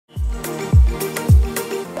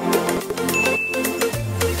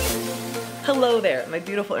Hello there, my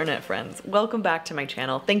beautiful internet friends. Welcome back to my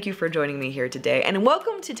channel. Thank you for joining me here today, and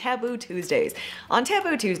welcome to Taboo Tuesdays. On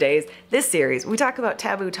Taboo Tuesdays, this series, we talk about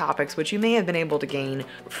taboo topics which you may have been able to gain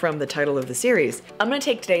from the title of the series. I'm gonna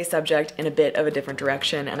take today's subject in a bit of a different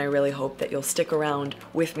direction, and I really hope that you'll stick around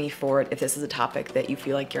with me for it if this is a topic that you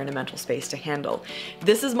feel like you're in a mental space to handle.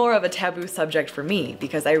 This is more of a taboo subject for me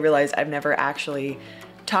because I realize I've never actually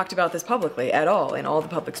talked about this publicly at all in all the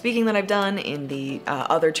public speaking that I've done, in the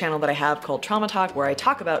other channel that I have called Trauma Talk, where I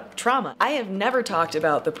talk about trauma. I have never talked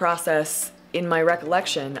about the process in my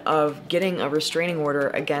recollection of getting a restraining order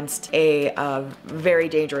against a very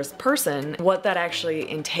dangerous person, what that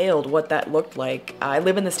actually entailed, what that looked like. I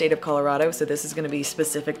live in the state of Colorado, so this is gonna be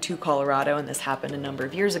specific to Colorado, and this happened a number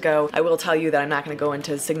of years ago. I will tell you that I'm not gonna go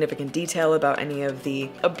into significant detail about any of the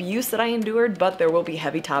abuse that I endured, but there will be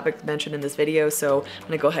heavy topics mentioned in this video, so I'm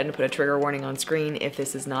gonna go ahead and put a trigger warning on screen if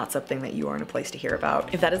this is not something that you are in a place to hear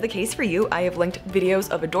about. If that is the case for you, I have linked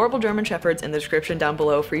videos of adorable German Shepherds in the description down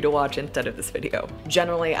below for you to watch instead of this video.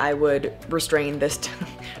 Generally, I would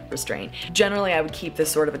Generally, I would keep this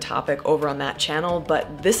sort of a topic over on that channel,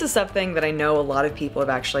 but this is something that I know a lot of people have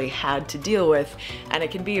actually had to deal with, and it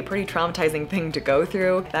can be a pretty traumatizing thing to go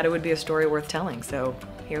through. That it would be a story worth telling, so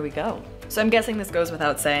here we go. So I'm guessing this goes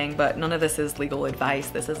without saying, but none of this is legal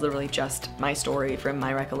advice. This is literally just my story from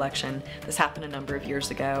my recollection. This happened a number of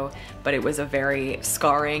years ago, but it was a very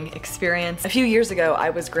scarring experience. A few years ago,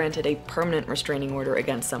 I was granted a permanent restraining order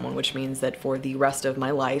against someone, which means that for the rest of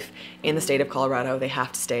my life in the state of Colorado, they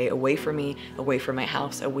have to stay away from me, away from my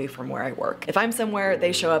house, away from where I work. If I'm somewhere,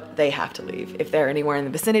 they show up, they have to leave. If they're anywhere in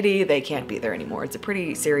the vicinity, they can't be there anymore. It's a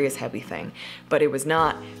pretty serious, heavy thing, but it was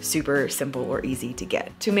not super simple or easy to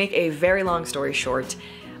get. To make a very long story short,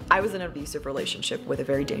 I was in an abusive relationship with a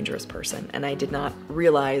very dangerous person, and I did not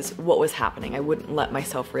realize what was happening. I wouldn't let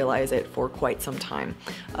myself realize it for quite some time.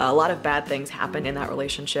 A lot of bad things happened in that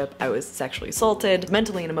relationship. I was sexually assaulted,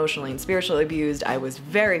 mentally and emotionally and spiritually abused. I was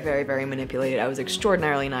very, very, very manipulated. I was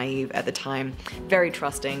extraordinarily naive at the time, very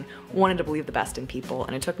trusting, wanted to believe the best in people,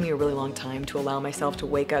 and it took me a really long time to allow myself to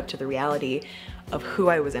wake up to the reality of who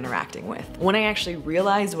I was interacting with. When I actually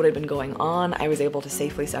realized what had been going on, I was able to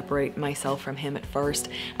safely separate myself from him at first,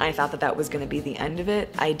 and I thought that that was gonna be the end of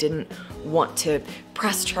it. I didn't want to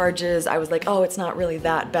press charges. I was like, oh, it's not really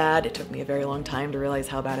that bad. It took me a very long time to realize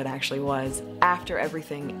how bad it actually was. After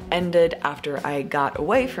everything ended, after I got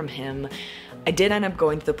away from him, I did end up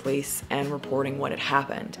going to the police and reporting what had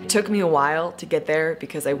happened. It took me a while to get there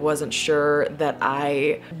because I wasn't sure that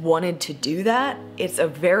I wanted to do that. It's a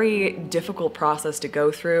very difficult process to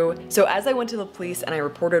go through. So as I went to the police and I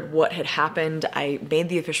reported what had happened, I made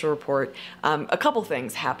the official report. A couple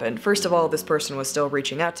things happened. First of all, this person was still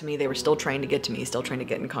reaching out to me. They were still trying to get to me, still trying to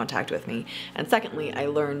get in contact with me. And secondly, I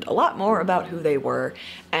learned a lot more about who they were,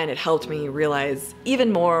 and it helped me realize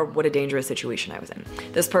even more what a dangerous situation I was in.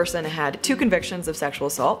 This person had two convictions of sexual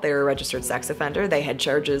assault. They were a registered sex offender. They had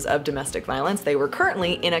charges of domestic violence. They were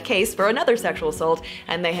currently in a case for another sexual assault,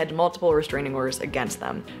 and they had multiple restraining orders against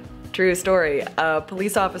them. True story. A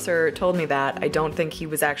police officer told me that. I don't think he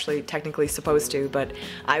was actually technically supposed to, but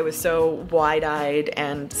I was so wide-eyed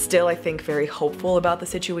and still, I think, very hopeful about the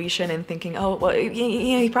situation and thinking, oh, well,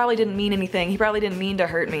 he probably didn't mean anything. He probably didn't mean to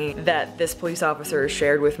hurt me. That this police officer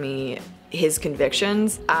shared with me his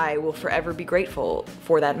convictions. I will forever be grateful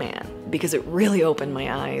for that man because it really opened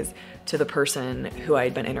my eyes to the person who I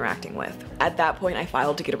had been interacting with. At that point, I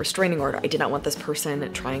filed to get a restraining order. I did not want this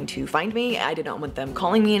person trying to find me. I did not want them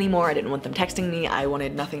calling me anymore. I didn't want them texting me. I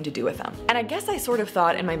wanted nothing to do with them. And I guess I sort of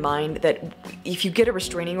thought in my mind that if you get a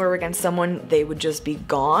restraining order against someone, they would just be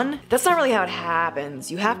gone. That's not really how it happens.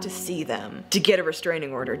 You have to see them to get a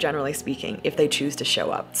restraining order, generally speaking, if they choose to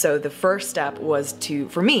show up. So the first step was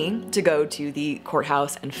for me to go to the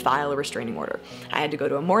courthouse and file a restraining order. I had to go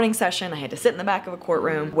to a morning session. I had to sit in the back of a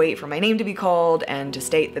courtroom, wait for my name to be called, and to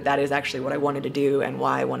state that that is actually what I wanted to do and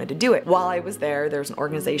why I wanted to do it. While I was there's an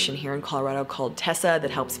organization here in Colorado called TESSA that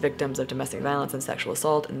helps victims of domestic violence and sexual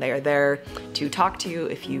assault, and they are there to talk to you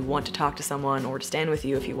if you want to talk to someone, or to stand with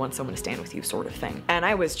you if you want someone to stand with you, sort of thing. And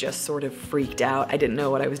I was just sort of freaked out. I didn't know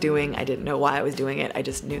what I was doing. I didn't know why I was doing it. I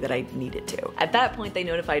just knew that I needed to. At that point, they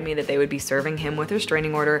notified me that they would be serving him with a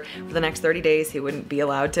restraining order for the next 30 days. He wouldn't be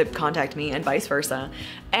allowed to contact me, and vice versa.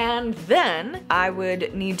 And then I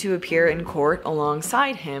would need to appear in court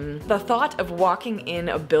alongside him. The thought of walking in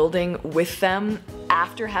a building with them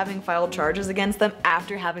after having filed charges against them,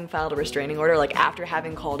 after having filed a restraining order, like after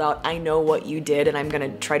having called out, I know what you did and I'm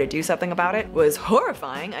gonna try to do something about it, was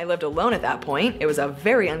horrifying. I lived alone at that point. It was a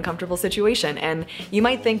very uncomfortable situation, and you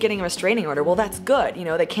might think getting a restraining order, well, that's good, you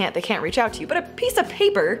know, they can't reach out to you, but a piece of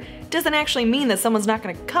paper doesn't actually mean that someone's not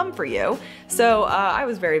gonna come for you. So I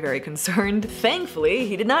was very, very concerned. Thankfully,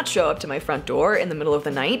 he did not show up to my front door in the middle of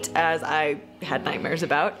the night, as I had nightmares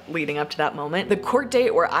about leading up to that moment. The court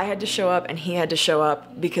date where I had to show up and he had to show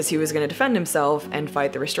up because he was gonna defend himself and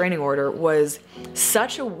fight the restraining order was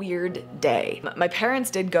such a weird day. My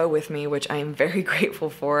parents did go with me, which I am very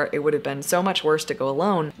grateful for. It would have been so much worse to go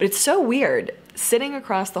alone, but it's so weird sitting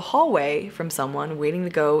across the hallway from someone waiting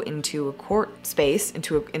to go into a court space,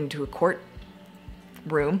 into a court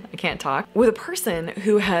room, I can't talk, with a person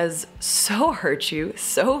who has so hurt you,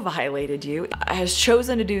 so violated you, has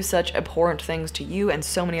chosen to do such abhorrent things to you and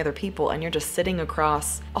so many other people, and you're just sitting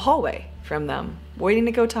across a hallway from them, waiting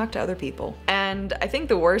to go talk to other people. And I think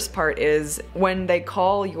the worst part is when they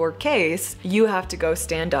call your case, you have to go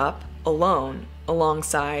stand up alone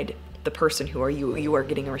alongside the person who you are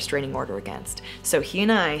getting a restraining order against. So he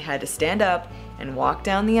and I had to stand up and walk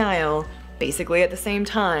down the aisle basically at the same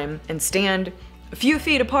time and stand a few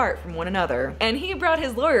feet apart from one another. And he brought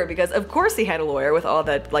his lawyer because of course he had a lawyer with all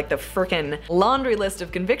the, like, the frickin' laundry list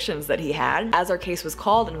of convictions that he had. As our case was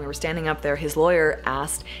called and we were standing up there, his lawyer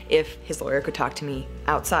asked if his lawyer could talk to me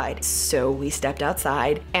outside. So we stepped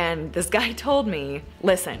outside and this guy told me,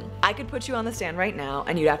 listen, I could put you on the stand right now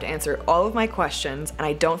and you'd have to answer all of my questions, and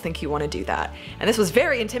I don't think you want to do that. And this was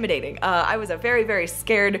very intimidating. I was a very, very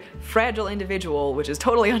scared, fragile individual, which is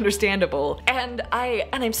totally understandable. And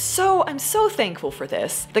I'm so thankful for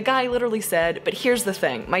this. The guy literally said, but here's the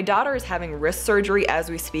thing, my daughter is having wrist surgery as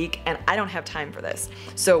we speak and I don't have time for this.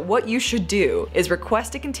 So what you should do is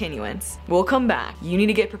request a continuance. We'll come back. You need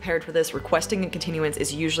to get prepared for this. Requesting a continuance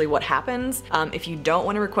is usually what happens. If you don't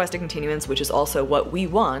want to request a continuance, which is also what we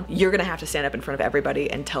want, you're gonna have to stand up in front of everybody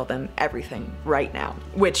and tell them everything right now,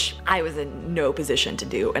 which I was in no position to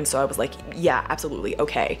do. And so I was like, yeah, absolutely,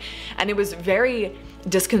 okay. And it was very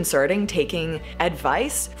disconcerting taking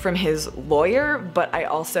advice from his lawyer, but I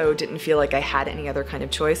also didn't feel like I had any other kind of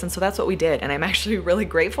choice, and so that's what we did. And I'm actually really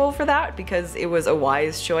grateful for that because it was a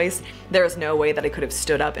wise choice. There was no way that I could have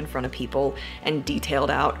stood up in front of people and detailed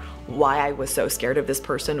out why I was so scared of this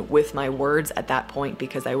person with my words at that point,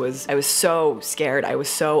 because I was so scared, I was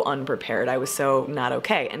so unprepared, I was so not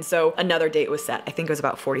okay. And so another date was set. I think it was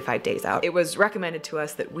about 45 days out. It was recommended to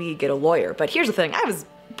us that we get a lawyer, but here's the thing, I was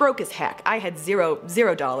broke as heck. I had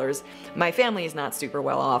 $0. My family is not super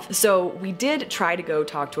well off. So we did try to go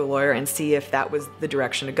talk to a lawyer and see if that was the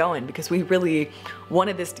direction to go in, because we really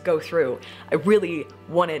wanted this to go through. I really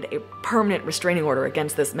wanted a permanent restraining order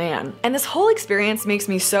against this man. And this whole experience makes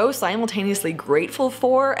me so simultaneously grateful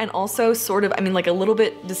for and also sort of, I mean, like a little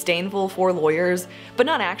bit disdainful for lawyers, but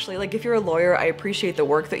not actually. Like, if you're a lawyer, I appreciate the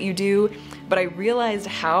work that you do, but I realized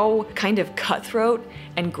how kind of cutthroat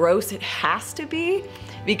and gross it has to be.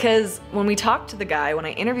 Because when we talked to the guy, when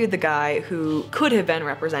I interviewed the guy who could have been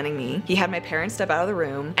representing me, he had my parents step out of the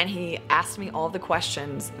room and he asked me all the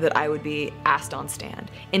questions that I would be asked on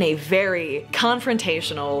stand in a very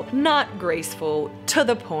confrontational, not graceful, to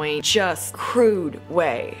the point, just crude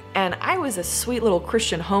way. And I was a sweet little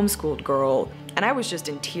Christian homeschooled girl, and I was just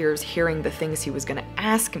in tears hearing the things he was gonna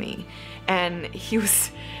ask me. And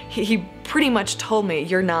he pretty much told me,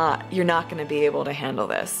 you're not gonna be able to handle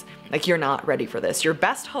this. Like, you're not ready for this. Your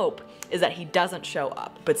best hope is that he doesn't show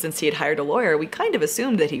up. But since he had hired a lawyer, we kind of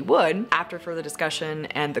assumed that he would. After further discussion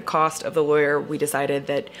and the cost of the lawyer, we decided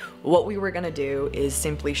that what we were gonna do is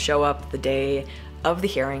simply show up the day of the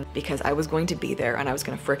hearing, because I was going to be there and I was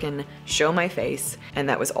gonna frickin' show my face, and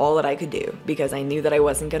that was all that I could do, because I knew that I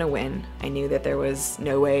wasn't gonna win. I knew that there was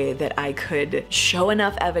no way that I could show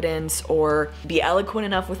enough evidence or be eloquent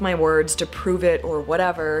enough with my words to prove it or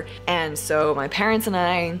whatever. And so my parents and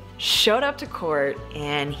I showed up to court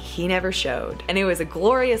and he never showed. And it was a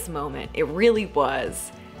glorious moment. It really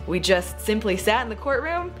was. We just simply sat in the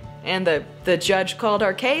courtroom and the judge called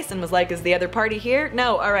our case and was like, is the other party here?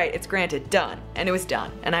 No, all right, it's granted, done. And it was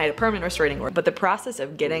done. And I had a permanent restraining order. But the process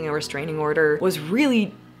of getting a restraining order was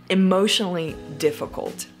really emotionally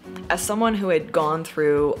difficult. As someone who had gone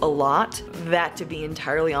through a lot, that, to be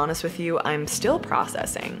entirely honest with you, I'm still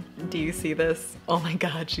processing. Do you see this? Oh my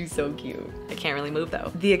God, she's so cute. I can't really move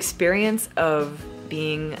though. The experience of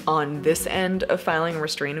being on this end of filing a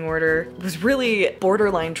restraining order was really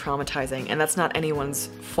borderline traumatizing, and that's not anyone's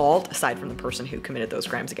fault aside from the person who committed those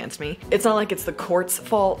crimes against me. It's not like it's the court's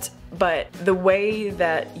fault, but the way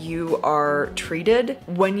that you are treated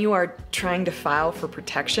when you are trying to file for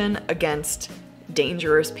protection against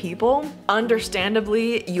dangerous people.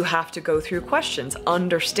 Understandably, you have to go through questions.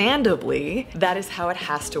 Understandably, that is how it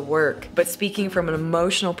has to work. But speaking from an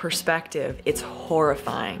emotional perspective, it's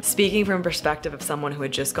horrifying. Speaking from a perspective of someone who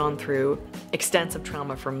had just gone through extensive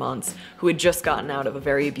trauma for months, who had just gotten out of a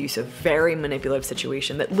very abusive, very manipulative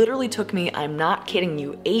situation that literally took me, I'm not kidding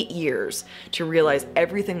you, 8 years to realize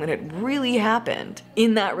everything that had really happened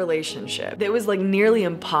in that relationship. That was like nearly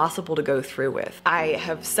impossible to go through with. I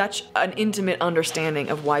have such an intimate understanding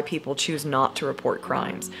of why people choose not to report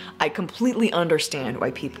crimes. I completely understand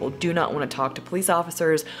why people do not want to talk to police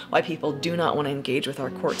officers, why people do not want to engage with our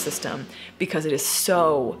court system, because it is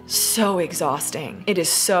so exhausting. It is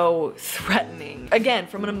so threatening. Again,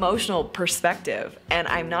 from an emotional perspective, and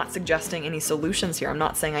I'm not suggesting any solutions here. I'm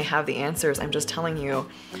not saying I have the answers. I'm just telling you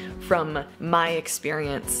from my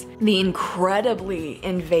experience, the incredibly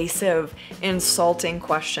invasive, insulting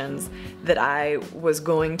questions that I was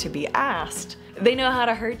going to be asked, they know how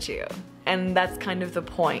to hurt you. And that's kind of the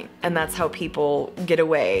point. And that's how people get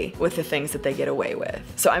away with the things that they get away with.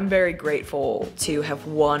 So I'm very grateful to have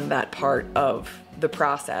won that part of the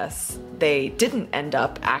process. They didn't end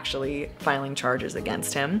up actually filing charges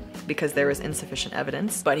against him because there was insufficient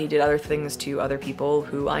evidence, but he did other things to other people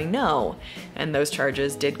who I know, and those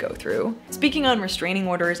charges did go through. Speaking on restraining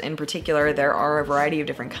orders in particular, there are a variety of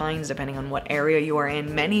different kinds depending on what area you are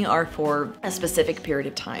in. Many are for a specific period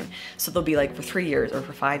of time. So they'll be like for 3 years or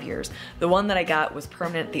for 5 years. The one that I got was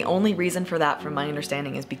permanent. The only reason for that, from my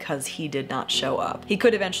understanding, is because he did not show up. He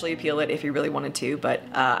could eventually appeal it if he really wanted to, but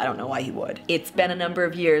I don't know why he would. It's been a number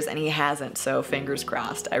of years and he hasn't, so fingers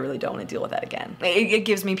crossed. I really don't want to deal with that again. It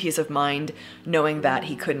gives me peace of mind knowing that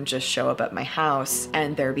he couldn't just show up at my house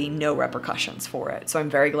and there be no repercussions for it. So I'm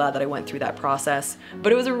very glad that I went through that process,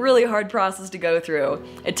 but it was a really hard process to go through.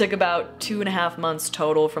 It took about 2.5 months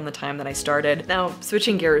total from the time that I started. Now,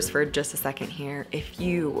 switching gears for just a second here, if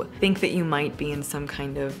you think that you might be in some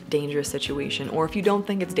kind of dangerous situation, or if you don't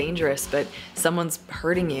think it's dangerous, but someone's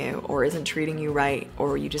hurting you or isn't treating you right,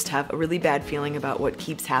 or you just have a really bad feeling about what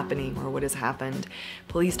keeps happening or what has happened,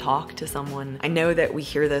 please talk to someone. I know that we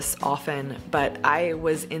hear this often, but I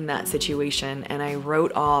was in that situation and I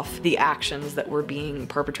wrote off the actions that were being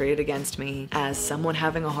perpetrated against me as someone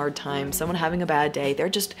having a hard time, someone having a bad day. They're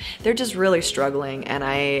just really struggling, and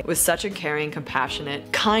I was such a caring,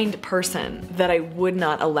 compassionate, kind person that I would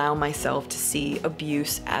not allow myself to see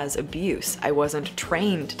abuse as abuse. I wasn't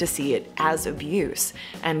trained to see it as abuse,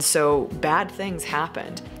 and so bad things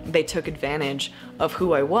happened. They took advantage of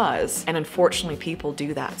who I was, and unfortunately people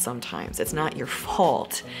do that sometimes. It's not your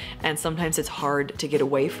fault, and sometimes it's hard to get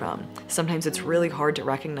away from. Sometimes it's really hard to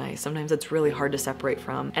recognize. Sometimes it's really hard to separate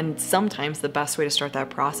from, and sometimes the best way to start that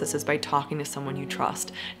process is by talking to someone you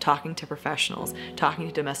trust, talking to professionals, talking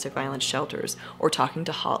to domestic violence shelters, or talking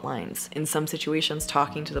to hotlines. In some situations,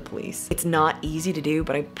 talking to the police. It's not easy to do,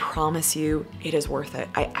 but I promise you it is worth it.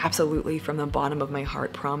 I absolutely, from the bottom of my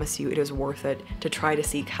heart, promise you it is worth it to try to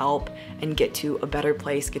seek help and get to a better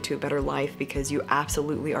place, get to a better life, because you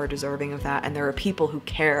absolutely are deserving of that. And there are people who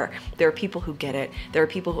care. There are people who get it. There are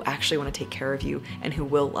people who actually want to take care of you and who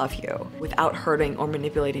will love you without hurting or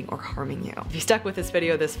manipulating or harming you. If you stuck with this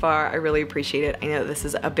video this far, I really appreciate it. I know this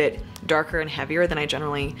is a bit darker and heavier than I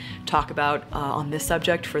generally talk about on this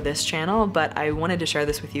subject for this channel, but I wanted to share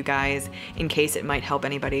this with you guys in case it might help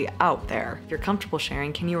anybody out there. If you're comfortable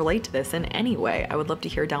sharing, can you relate to this in any way? I would love to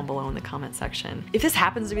hear down below in the comment section. If this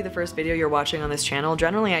happens to be the first video you're watching on this channel,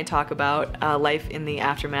 generally I talk about life in the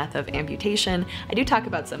aftermath of amputation. I do talk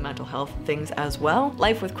about some mental health things as well,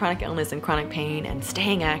 life with chronic illness and chronic pain and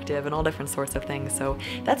staying active and all different sorts of things. So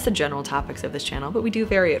that's the general topics of this channel, but we do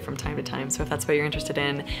vary it from time to time. So if that's what you're interested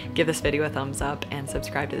in, give this video a thumbs up and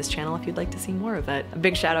subscribe to this channel if you'd like to see more of it. A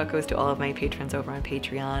big shout out goes to all of my patrons over on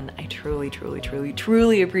Patreon. I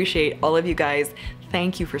truly appreciate all of you guys.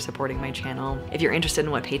 Thank you for supporting my channel. If you're interested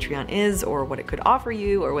in what Patreon is or what it could offer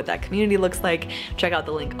you or what that community looks like, check out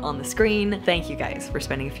the link on the screen. Thank you guys for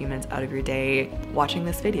spending a few minutes out of your day watching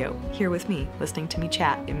this video here with me, listening to me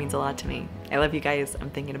chat. It means a lot to me. I love you guys. I'm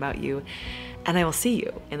thinking about you, and I will see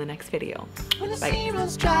you in the next video. Bye.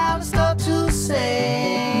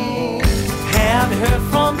 Have you heard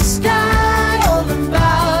from the sky all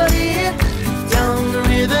about